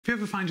If you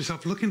ever find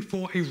yourself looking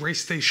for a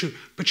race day shoe,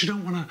 but you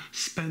don't want to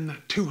spend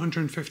that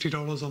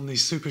 $250 on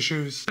these super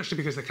shoes, especially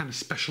because they're kind of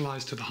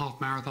specialized to the half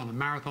marathon and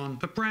marathon,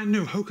 the brand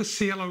new HOKA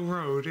CIELO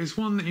ROAD is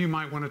one that you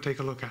might want to take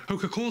a look at.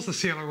 HOKA calls the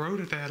CIELO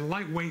ROAD their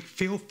lightweight,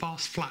 feel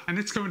fast, flat, and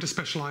it's going to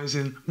specialize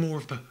in more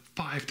of the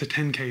 5 to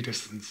 10K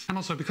distance. And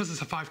also because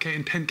it's a 5K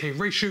and 10K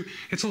race shoe,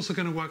 it's also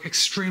going to work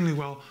extremely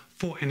well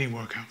for any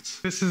workouts.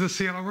 This is the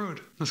CIELO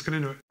ROAD. Let's get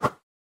into it.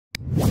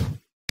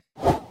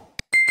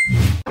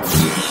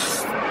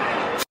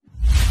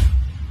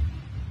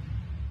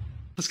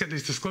 Let's get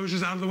these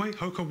disclosures out of the way.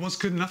 HOKA was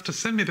good enough to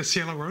send me the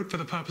CIELO ROAD for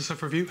the purpose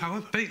of review.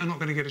 However, they are not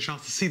going to get a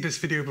chance to see this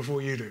video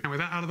before you do. And with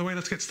that out of the way,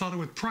 let's get started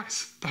with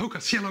price. The HOKA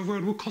CIELO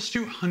ROAD will cost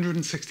you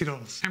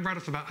 $160. And right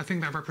off the bat, I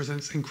think that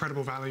represents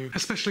incredible value,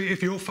 especially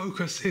if your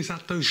focus is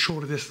at those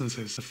shorter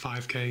distances, the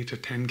 5K to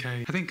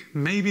 10K. I think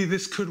maybe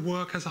this could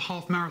work as a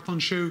half marathon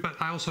shoe, but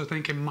I also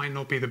think it might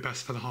not be the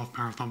best for the half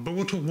marathon. But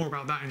we'll talk more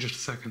about that in just a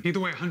second.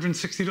 Either way,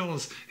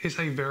 $160 is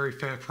a very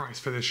fair price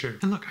for this shoe.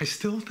 And look, I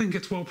still think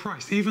it's well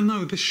priced, even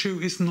though this shoe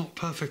is not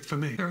perfect for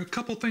me. There are a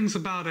couple things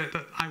about it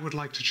that I would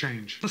like to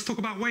change. Let's talk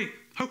about weight.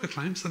 HOKA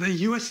claims that their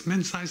US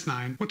men's size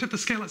 9 will tip the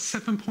scale at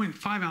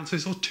 7.5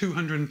 ounces or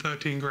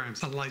 213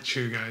 grams. A light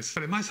shoe, guys.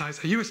 But in my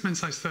size, a US men's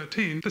size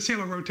 13, the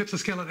CIELO ROAD tips the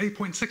scale at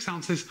 8.6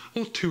 ounces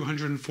or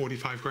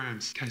 245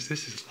 grams. Guys,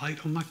 this is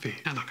light on my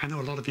feet. And look, I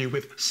know a lot of you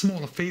with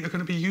smaller feet are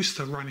going to be used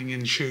to running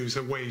in shoes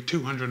that weigh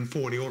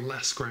 240 or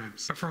less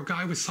grams. But for a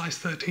guy with size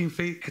 13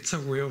 feet, it's a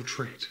real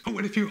treat. Oh,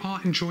 and if you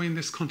are enjoying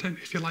this content,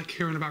 if you like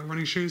hearing about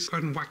running shoes, go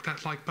ahead and whack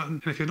that like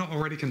button. And if you're not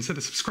already, consider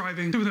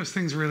subscribing. Doing those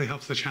things really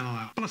helps the channel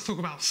out. But let's talk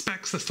about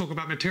specs. Let's talk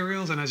about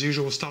materials, and as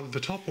usual, we'll start at the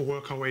top, we'll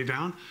work our way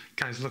down.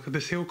 Guys, look at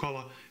this heel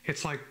collar.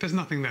 It's like there's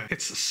nothing there.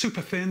 It's super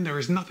thin. There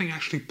is nothing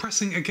actually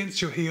pressing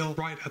against your heel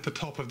right at the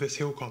top of this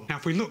heel collar. Now,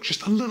 if we look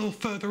just a little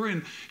further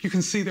in, you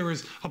can see there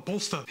is a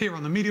bolster here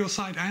on the medial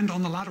side and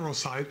on the lateral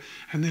side.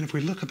 And then if we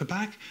look at the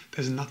back,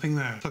 there's nothing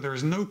there. So there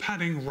is no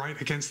padding right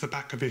against the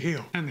back of your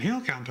heel. And the heel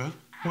counter,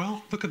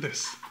 well, look at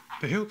this.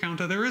 The heel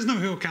counter, there is no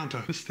heel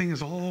counter. This thing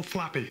is all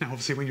flappy. Now,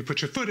 obviously, when you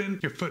put your foot in,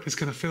 your foot is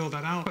going to fill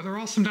that out. But there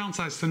are some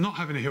downsides to not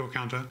having a heel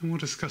counter, and we'll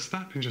discuss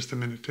that in just a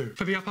minute too.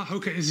 For the upper,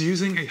 HOKA is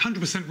using 100%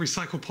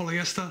 recycled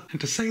polyester,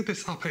 and to say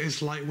this upper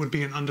is light would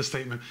be an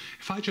understatement.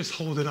 If I just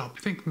hold it up,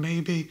 I think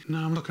maybe, no,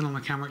 I'm looking on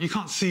the camera, you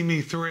can't see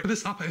me through it, but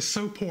this upper is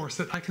so porous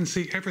that I can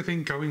see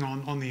everything going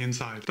on the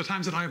inside. The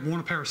times that I have worn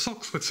a pair of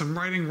socks with some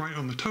writing right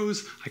on the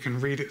toes, I can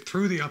read it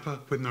through the upper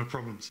with no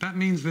problems. That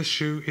means this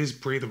shoe is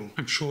breathable.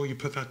 I'm sure you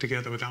put that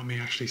together without me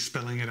actually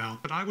spelling it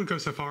out. But I would go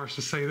so far as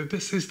to say that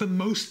this is the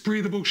most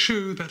breathable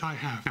shoe that I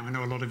have. Now, I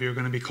know a lot of you are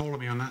going to be calling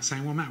me on that,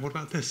 saying, well, Matt, what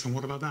about this and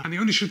what about that? And the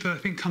only shoe that I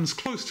think comes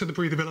close to the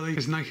breathability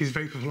is Nike's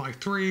Vaporfly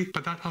 3,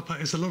 but that upper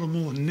is a little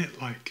more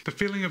knit-like. The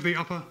feeling of the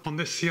upper on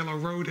this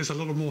CIELO ROAD is a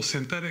little more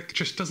synthetic. It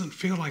just doesn't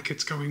feel like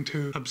it's going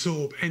to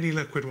absorb any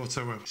liquid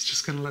whatsoever. It's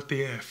just going to let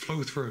the air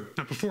flow through.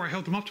 Now, before I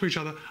held them up to each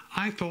other,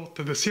 I thought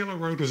that the CIELO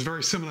ROAD was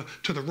very similar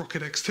to the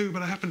Rocket X2,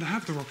 but I happen to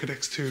have the Rocket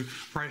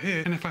X2 right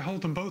here. And if I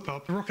hold them both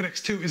up, the Rocket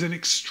X2 is an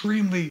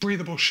extremely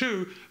breathable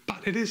shoe,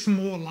 but it is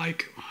more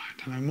like,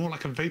 I don't know, more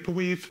like a vapor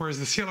weave, whereas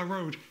the CIELO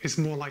ROAD is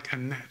more like a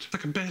net. It's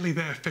like a barely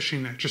there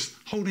fishing net, just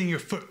holding your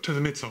foot to the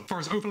midsole. As far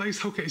as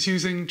overlays, HOKA is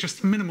using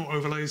just minimal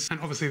overlays,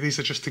 and obviously these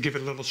are just to give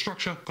it a little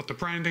structure. Got the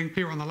branding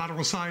here on the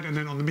lateral side, and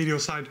then on the medial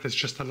side, there's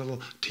just a little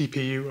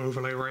TPU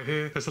overlay right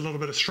here. There's a little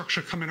bit of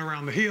structure coming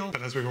around the heel,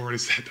 but as we've already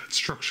said, that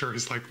structure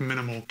is like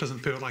minimal. Doesn't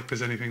feel like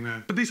there's anything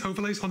there. But these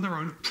overlays on their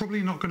own,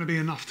 probably not going to be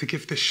enough to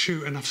give this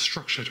shoe enough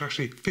structure to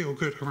actually feel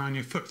good around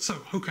your foot. So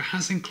HOKA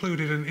has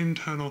included an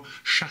internal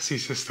chassis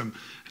system.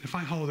 And if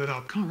I hold it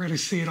up, can't really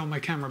see it on my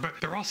camera, but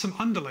there are some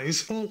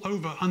underlays all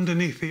over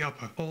underneath the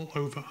upper, all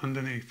over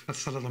underneath.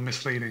 That's a little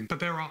misleading, but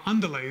there are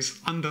underlays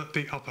under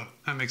the upper.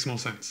 That makes more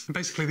sense. And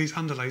basically these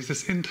underlays,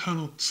 this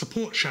internal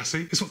support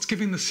chassis, is what's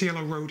giving the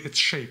CIELO ROAD its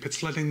shape.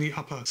 It's letting the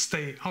upper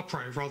stay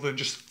upright rather than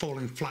just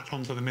falling flat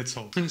onto the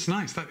midsole. And it's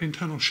nice, that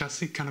internal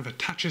chassis kind of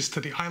attaches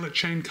to the eyelet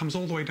chain, comes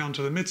all the way down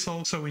to the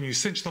midsole, so when you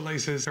cinch the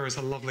laces, there is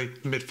a lovely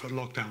midfoot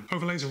lockdown.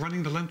 Overlays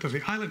running the length of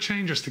the eyelet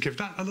chain just to give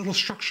that a little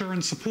structure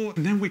and support,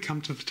 and then we come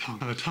to the tongue.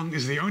 Now, the tongue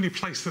is the only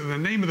place that the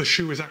name of the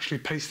shoe is actually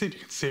pasted. You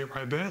can see it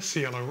right there,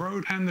 CIELO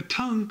ROAD, and the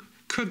tongue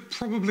could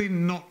probably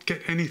not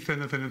get any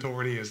thinner than it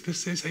already is.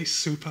 This is a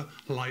super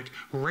light,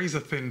 razor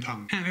thin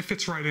tongue. And it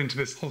fits right into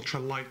this ultra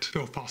light,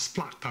 feel fast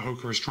flat that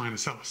HOKA is trying to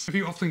sell us. If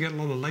you often get a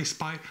lot of lace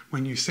bite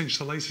when you cinch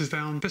the laces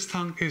down, this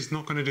tongue is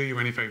not going to do you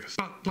any favors.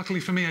 But luckily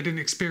for me, I didn't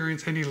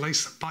experience any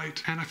lace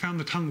bite, and I found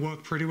the tongue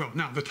worked pretty well.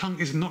 Now, the tongue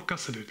is not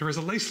gusseted. There is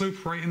a lace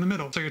loop right in the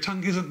middle, so your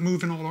tongue isn't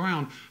moving all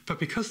around. But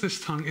because this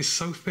tongue is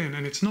so thin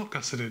and it's not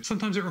gusseted,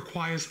 sometimes it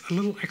requires a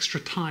little extra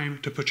time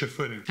to put your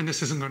foot in. And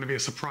this isn't going to be a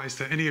surprise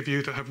to any of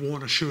you that have worn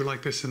on a shoe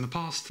like this in the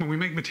past. When we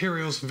make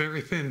materials very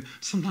thin,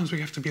 sometimes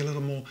we have to be a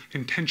little more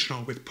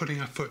intentional with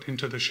putting our foot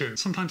into the shoe.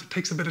 Sometimes it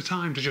takes a bit of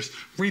time to just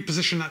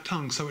reposition that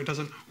tongue so it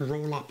doesn't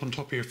roll up on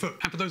top of your foot.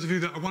 And for those of you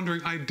that are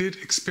wondering, I did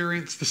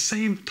experience the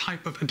same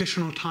type of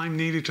additional time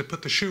needed to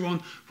put the shoe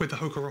on with the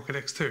HOKA Rocket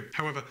X2.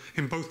 However,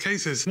 in both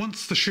cases,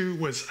 once the shoe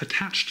was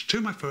attached to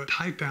my foot,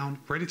 tied down,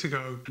 ready to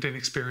go, I didn't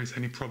experience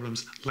any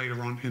problems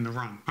later on in the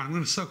run. I'm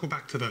going to circle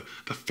back to the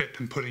fit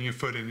and putting your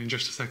foot in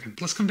just a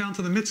second. Let's come down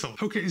to the midsole.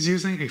 HOKA is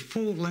using a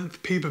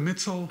full-length PIBA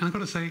midsole, and I've got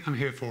to say, I'm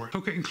here for it.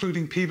 HOKA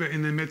including PIBA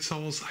in their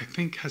midsoles, I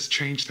think has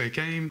changed their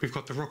game. We've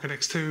got the Rocket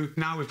X2,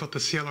 now we've got the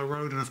Cielo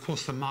Road, and of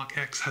course the Mark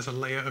X has a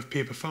layer of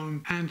PIBA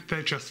foam, and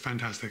they're just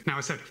fantastic. Now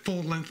I said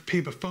full-length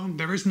PIBA foam,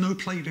 there is no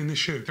plate in this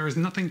shoe. There is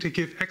nothing to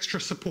give extra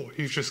support.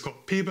 You've just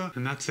got PIBA,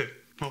 and that's it.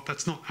 Well,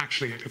 that's not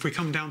actually it. If we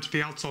come down to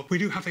the outsole, we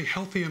do have a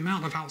healthy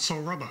amount of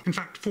outsole rubber. In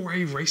fact, for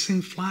a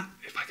racing flat,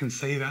 if I can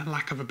say that,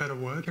 lack of a better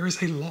word, there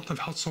is a lot of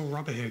outsole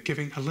rubber here,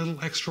 giving a little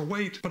extra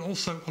weight, but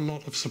also a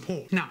lot of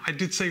support. Now, I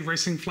did say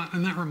racing flat,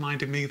 and that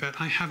reminded me that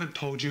I haven't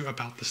told you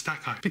about the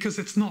stack height, because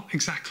it's not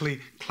exactly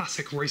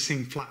classic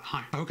racing flat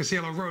height. The HOKA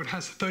CIELO Road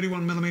has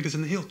 31mm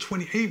in the heel,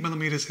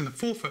 28mm in the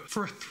forefoot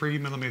for a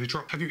 3mm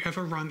drop. Have you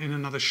ever run in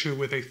another shoe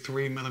with a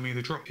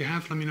 3mm drop? If you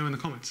have, let me know in the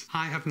comments.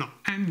 I have not.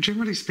 And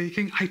generally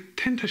speaking, I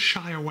tend to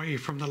shy away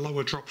from the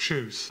lower drop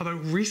shoes. Although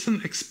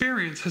recent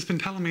experience has been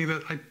telling me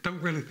that I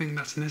don't really think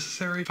that's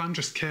necessary. If I'm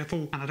just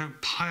careful and I don't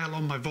pile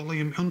on my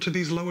volume onto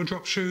these lower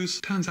drop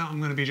shoes, turns out I'm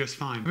going to be just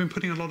fine. I've been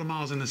putting a lot of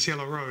miles in the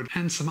Cielo Road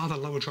and some other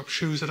lower drop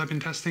shoes that I've been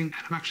testing, and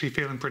I'm actually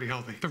feeling pretty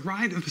healthy. The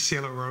ride of the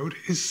Cielo Road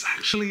is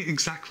actually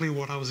exactly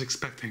what I was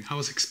expecting. I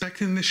was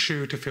expecting this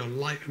shoe to feel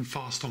light and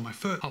fast on my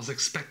foot. I was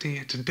expecting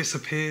it to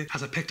disappear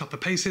as I picked up the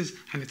paces,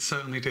 and it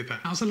certainly did that.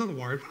 I was a little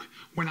worried when I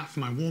went out for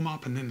my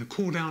warm-up and then the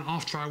cool down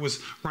after I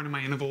was running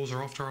my intervals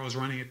or after I was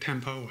running at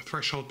tempo or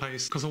threshold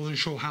pace, because I wasn't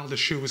sure how the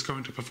shoe was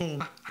going to perform.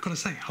 But I gotta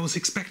say, I was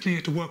expecting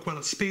it to work well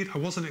at speed. I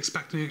wasn't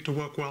expecting it to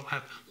work well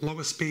at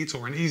lower speeds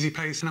or an easy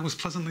pace, and I was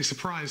pleasantly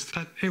surprised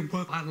that it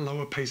worked at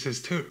lower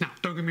paces too. Now,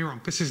 don't get me wrong,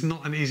 this is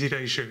not an easy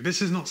day shoe.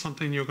 This is not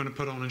something you're gonna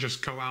put on and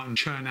just go out and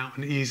churn out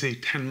an easy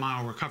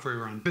 10-mile recovery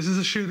run. This is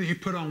a shoe that you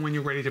put on when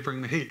you're ready to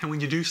bring the heat, and when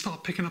you do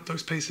start picking up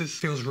those paces, it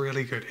feels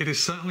really good. It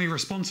is certainly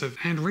responsive,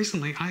 and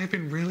recently I have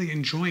been really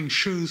enjoying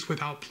shoes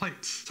without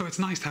plates. So it's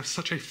nice to have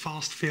such a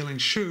fast feeling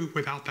shoe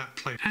without that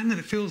plate, and that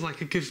it feels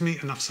like it gives me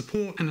enough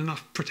support and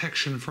enough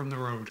protection from the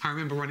road. I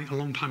remember running a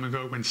long time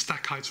ago when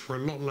stack heights were a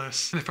lot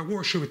less, and if I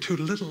wore a shoe with too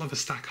little of a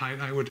stack height,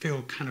 I would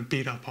feel kind of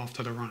beat up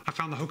after the run. I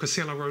found the HOKA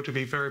CIELO Road to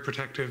be very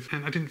protective,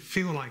 and I didn't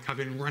feel like I've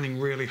been running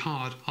really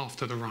hard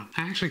after the run.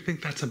 I actually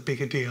think that's a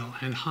bigger deal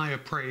and higher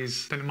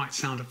praise than it might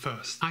sound at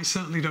first. I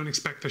certainly don't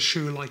expect a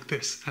shoe like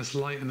this, as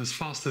light and as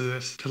fast as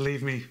this, to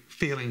leave me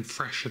feeling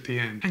fresh at the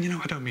end. And you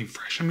know, I don't mean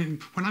fresh. I mean,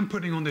 when I'm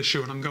putting on this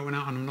shoe and I'm going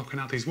out and I'm knocking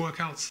out these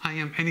workouts, I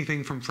am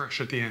anything from fresh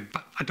at the end.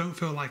 But I don't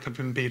feel like I've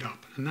been beat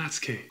up, and that's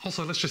key.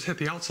 Also, let's just hit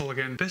the outsole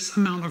again. This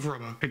amount of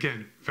rubber,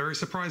 again, very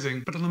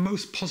surprising, but on the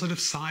most positive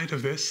side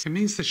of this, it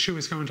means the shoe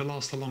is going to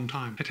last a long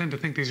time. I tend to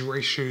think these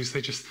race shoes,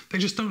 they just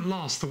don't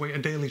last the way a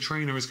daily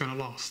trainer is going to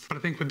last. But I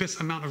think with this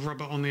amount of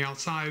rubber on the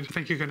outside, I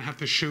think you're going to have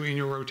the shoe in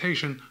your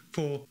rotation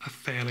for a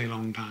fairly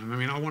long time. I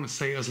mean, I want to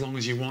say as long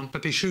as you want,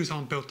 but these shoes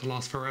aren't built to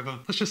last forever.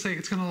 Let's just say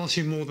it's going to last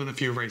you more than a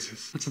few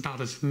races. That's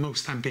about as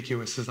most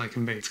ambiguous as I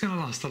can be. It's going to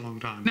last a long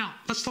time. Now,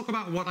 let's talk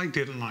about what I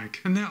didn't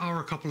like. And there are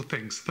a couple of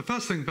things. The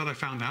first thing that I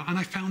found out, and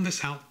I found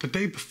this out the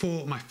day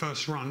before my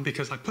first run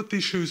because I put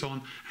these shoes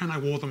on and I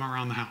wore them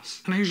around the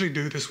house. And I usually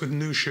do this with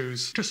new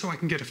shoes just so I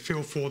can get a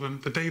feel for them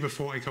the day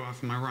before I go out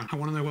for my run. I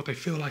want to know what they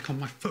feel like on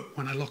my foot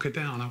when I lock it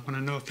down. I want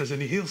to know if there's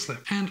any heel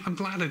slip. And I'm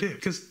glad I did,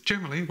 because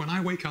generally when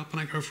I wake up and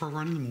I go for a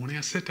run in the morning,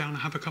 I sit down and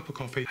have a cup of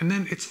coffee, and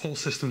then it's all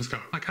systems go.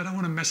 Like, I don't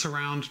want to mess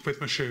around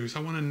with my shoes. I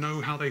want to know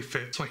how they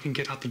fit so I can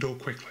get out the door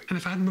quickly. And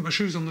if I hadn't put my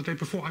shoes on the day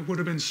before, I would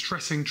have been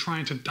stressing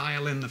trying to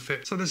dial in the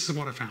fit. So this is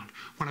what I found.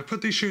 When I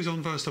put these shoes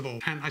on first of all,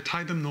 and I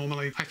tied them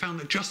normally, I found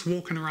that just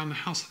walking around the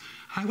house,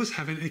 I was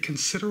having a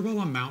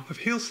considerable amount of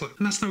heel slip.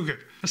 And that's no good,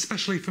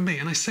 especially for me.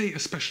 And I say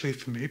especially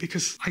for me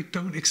because I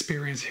don't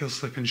experience heel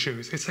slip in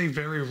shoes. It's a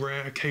very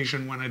rare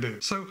occasion when I do.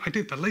 So I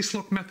did the lace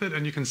lock method,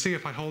 and you can see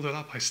if I hold it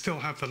up, I still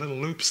have the little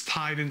loops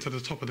tied into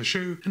the top of the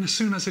shoe. And as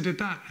soon as I did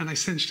that and I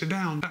cinched it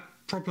down, that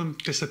problem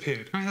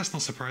disappeared. I mean, that's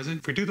not surprising.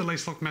 If we do the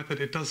lace lock method,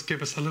 it does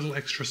give us a little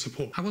extra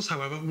support. I was,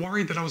 however,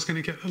 worried that I was going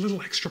to get a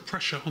little extra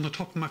pressure on the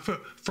top of my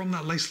foot from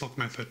that lace lock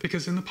method,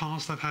 because in the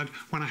past I've had,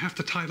 when I have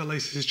to tie the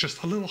laces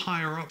just a little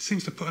higher up, it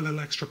seems to put a little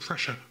extra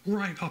pressure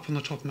right up on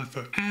the top of my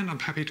foot. And I'm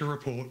happy to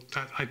report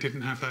that I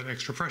didn't have that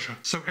extra pressure.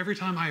 So every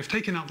time I have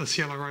taken out the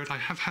Cielo Road, I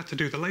have had to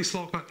do the lace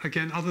lock, but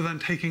again, other than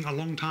taking a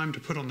long time to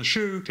put on the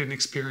shoe, didn't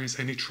experience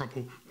any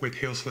trouble with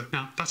heel slip.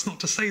 Now, that's not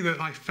to say that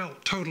I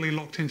felt totally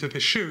locked into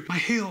this shoe. My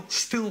heel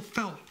still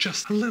felt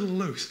just a little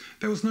loose.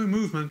 There was no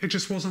movement, it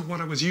just wasn't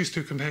what I was used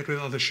to compared with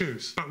other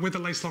shoes. But with the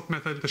lace lock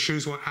method, the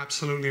shoes were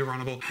absolutely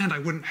runnable, and I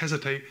wouldn't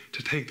hesitate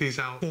to take these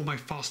out for my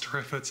faster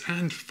efforts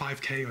and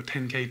 5K or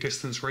 10K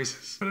distance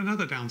races. But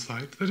another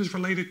downside that is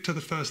related to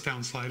the first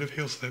downside of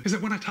heel slip is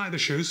that when I tie the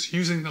shoes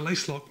using the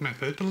lace lock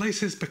method, the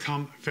laces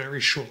become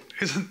very short.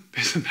 Isn't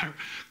that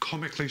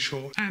comically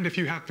short? And if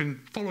you have been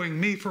following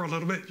me for a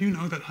little bit, you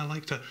know that I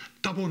like to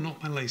double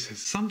knot my laces.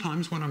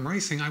 Sometimes when I'm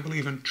racing, I will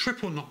even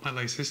triple knot my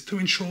laces to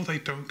ensure they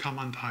don't come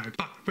untied.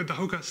 But with the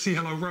HOKA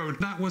CIELO ROAD,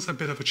 that was a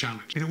bit of a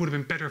challenge. It would have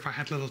been better if I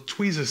had little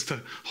tweezers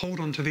to hold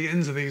onto the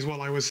ends of these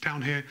while I was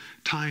down here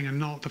tying a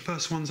knot. The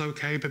first one's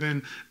okay, but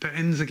then the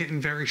ends are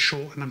getting very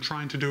short and I'm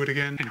trying to do it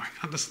again. Anyway,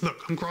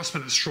 I'm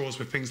grasping at straws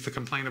with things to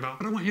complain about,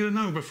 but I want you to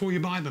know before you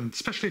buy them,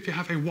 especially if you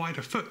have a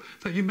wider foot,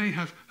 that you may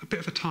have a bit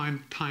of a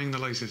time tying the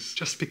laces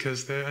just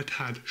because they're a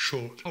tad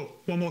short. Oh,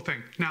 one more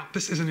thing. Now,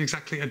 this isn't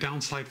exactly a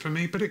downside for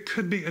me, but it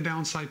could be a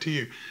downside to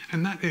you,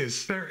 and that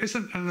is there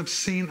isn't an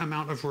obscene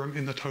amount of room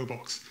in the toe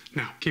box.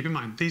 Now, keep in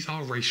mind, these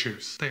are race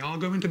shoes. They are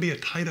going to be a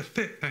tighter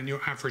fit than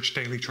your average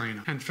daily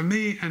trainer. And for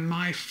me and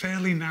my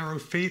fairly narrow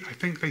feet, I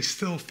think they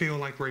still feel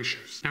like race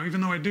shoes. Now,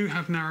 even though I do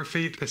have narrow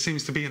feet, there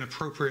seems to be an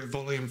appropriate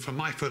volume for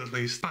my foot at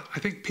least, but I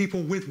think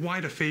people with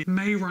wider feet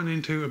may run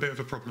into a bit of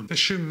a problem. This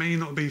shoe may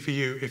not be for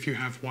you if you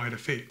have wider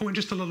feet. Oh, and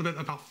just a little bit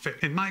about fit.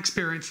 In my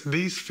experience,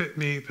 these fit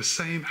me the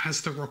same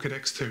as the Rocket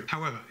X2.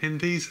 However, in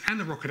these and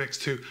the Rocket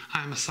X2,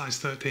 I am a size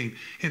 13.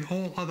 In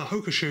all other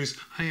HOKA shoes,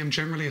 I am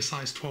generally a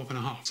size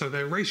 12.5. So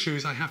they're race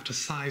shoes I have to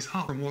size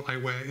up from what I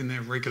wear in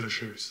their regular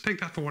shoes. Take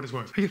that for what it's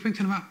worth. Are you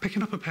thinking about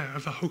picking up a pair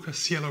of the HOKA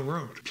CIELO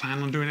ROAD? Plan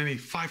on doing any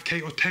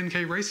 5K or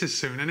 10K races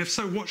soon? And if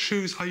so, what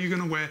shoes are you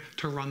going to wear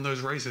to run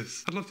those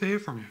races? I'd love to hear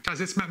from you.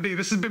 Guys, it's Matt B.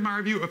 This has been my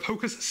review of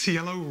HOKA's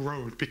CIELO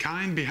ROAD. Be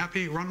kind, be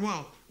happy, run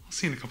well. I'll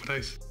see you in a couple of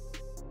days.